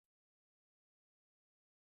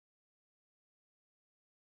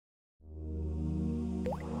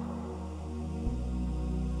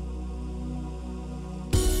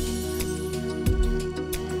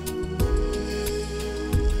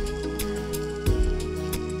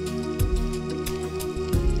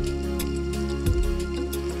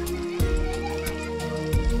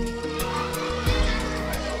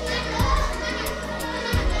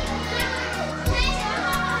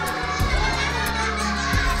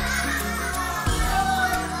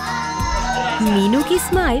मीनू की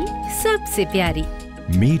स्माइल सबसे प्यारी।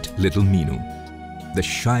 Meet little Meenu, the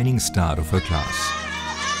shining star of her class.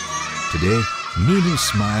 Today, Meenu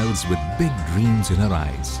smiles with big dreams in her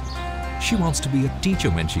eyes. She wants to be a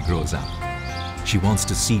teacher when she grows up. She wants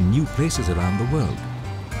to see new places around the world.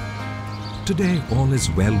 Today, all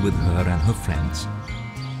is well with her and her friends.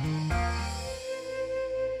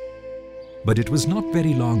 But it was not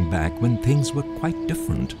very long back when things were quite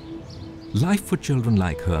different. Life for children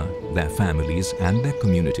like her, their families and their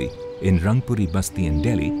community in Rangpuri Basti in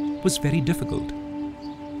Delhi was very difficult.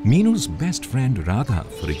 Meenu's best friend Radha,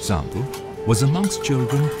 for example, was amongst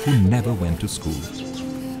children who never went to school.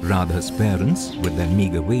 Radha's parents, with their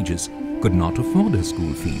meager wages, could not afford her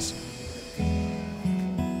school fees.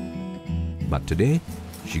 But today,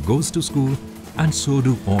 she goes to school and so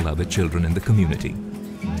do all other children in the community.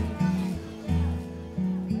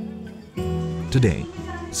 Today,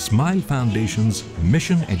 Smile Foundation's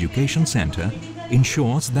Mission Education Center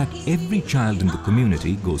ensures that every child in the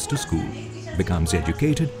community goes to school, becomes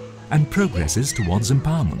educated and progresses towards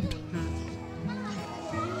empowerment.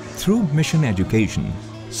 Through Mission Education,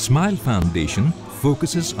 Smile Foundation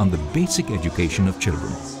focuses on the basic education of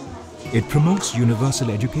children. It promotes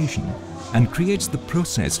universal education and creates the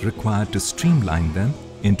process required to streamline them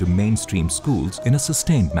into mainstream schools in a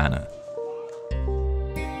sustained manner.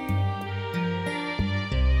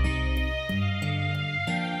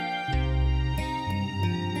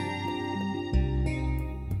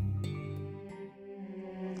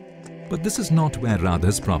 But this is not where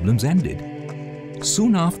Radha's problems ended.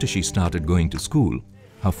 Soon after she started going to school,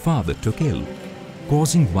 her father took ill,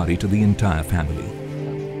 causing worry to the entire family.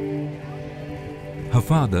 Her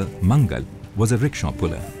father, Mangal, was a rickshaw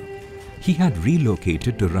puller. He had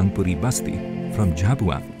relocated to Rangpuri Basti from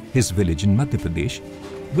Jhabua, his village in Madhya Pradesh,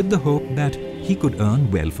 with the hope that he could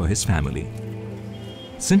earn well for his family.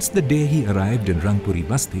 Since the day he arrived in Rangpuri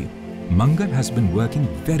Basti, Mangal has been working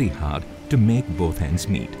very hard to make both ends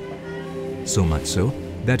meet. So much so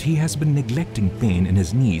that he has been neglecting pain in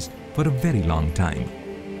his knees for a very long time,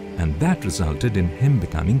 and that resulted in him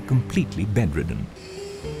becoming completely bedridden.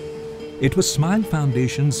 It was Smile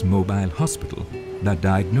Foundation's mobile hospital that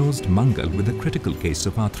diagnosed Mangal with a critical case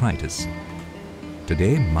of arthritis.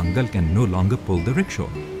 Today, Mangal can no longer pull the rickshaw,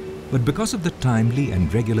 but because of the timely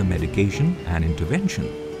and regular medication and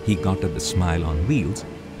intervention he got at the Smile on Wheels,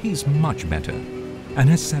 he is much better and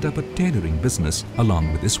has set up a tailoring business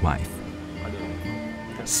along with his wife.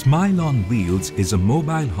 Smile on Wheels is a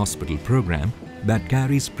mobile hospital program that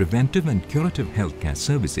carries preventive and curative healthcare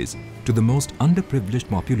services to the most underprivileged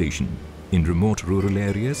population in remote rural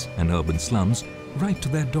areas and urban slums right to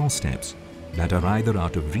their doorsteps that are either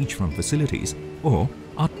out of reach from facilities or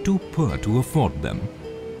are too poor to afford them.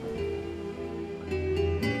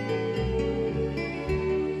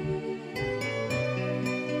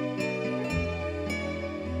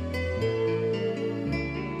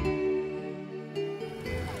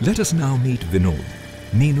 Let us now meet Vinod,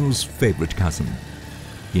 Meenu's favorite cousin.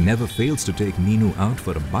 He never fails to take Meenu out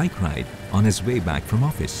for a bike ride on his way back from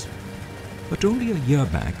office. But only a year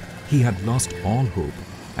back, he had lost all hope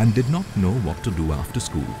and did not know what to do after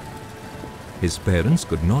school. His parents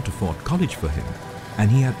could not afford college for him, and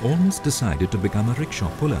he had almost decided to become a rickshaw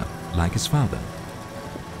puller like his father.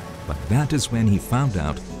 But that is when he found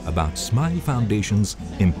out about Smile Foundation's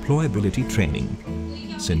employability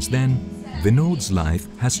training. Since then, Vinod's life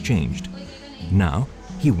has changed. Now,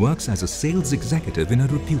 he works as a sales executive in a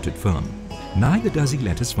reputed firm. Neither does he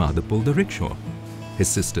let his father pull the rickshaw. His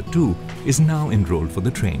sister too is now enrolled for the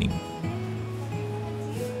training.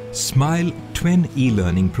 Smile Twin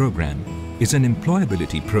e-learning program is an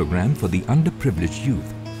employability program for the underprivileged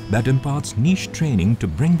youth that imparts niche training to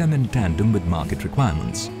bring them in tandem with market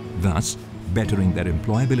requirements, thus bettering their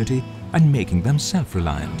employability and making them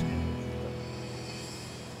self-reliant.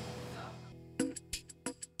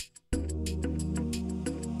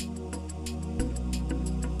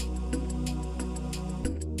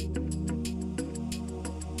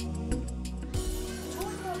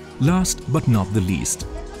 Last but not the least,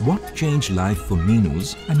 what changed life for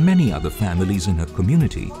Meenu's and many other families in her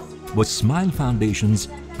community was Smile Foundation's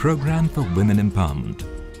Program for Women Empowerment.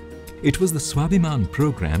 It was the Swabhiman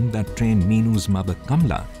program that trained Meenu's mother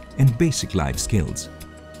Kamla in basic life skills.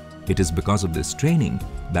 It is because of this training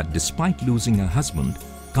that despite losing her husband,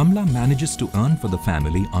 Kamla manages to earn for the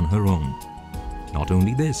family on her own. Not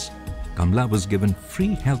only this, Kamla was given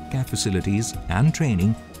free healthcare facilities and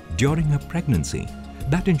training during her pregnancy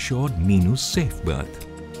that ensured Meenu's safe birth.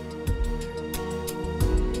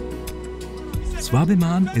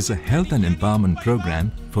 Swabhiman is a health and empowerment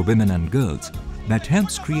program for women and girls that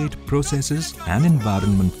helps create processes and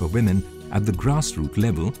environment for women at the grassroots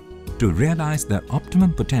level to realize their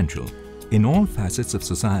optimum potential in all facets of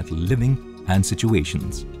societal living and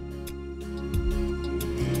situations.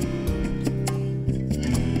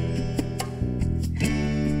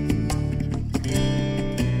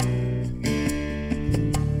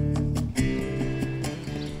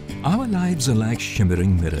 Our lives are like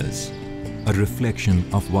shimmering mirrors, a reflection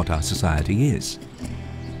of what our society is.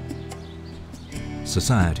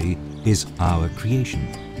 Society is our creation,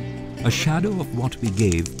 a shadow of what we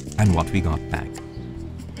gave and what we got back.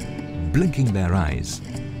 Blinking their eyes,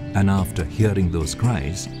 and after hearing those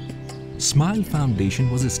cries, Smile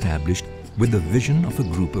Foundation was established with the vision of a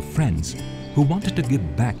group of friends who wanted to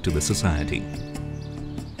give back to the society.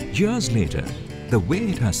 Years later, the way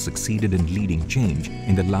it has succeeded in leading change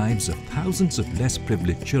in the lives of thousands of less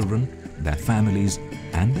privileged children, their families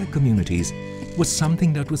and their communities was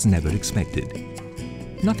something that was never expected.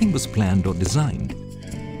 Nothing was planned or designed.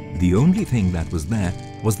 The only thing that was there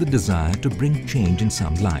was the desire to bring change in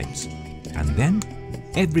some lives. And then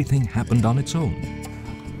everything happened on its own.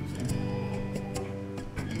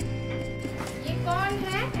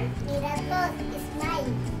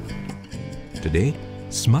 Today,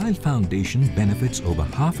 Smile Foundation benefits over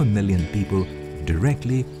 500,000 people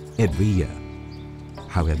directly every year.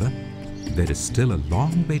 However, there is still a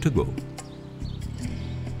long way to go.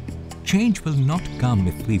 Change will not come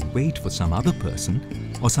if we wait for some other person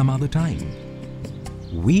or some other time.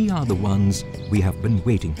 We are the ones we have been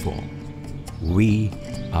waiting for. We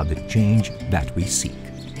are the change that we seek.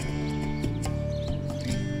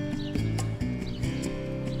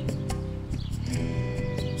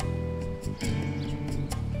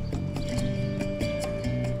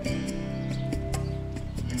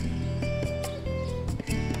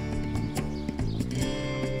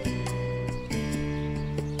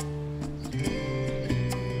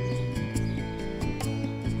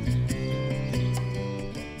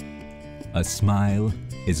 A smile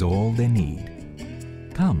is all they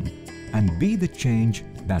need. Come and be the change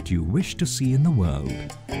that you wish to see in the world.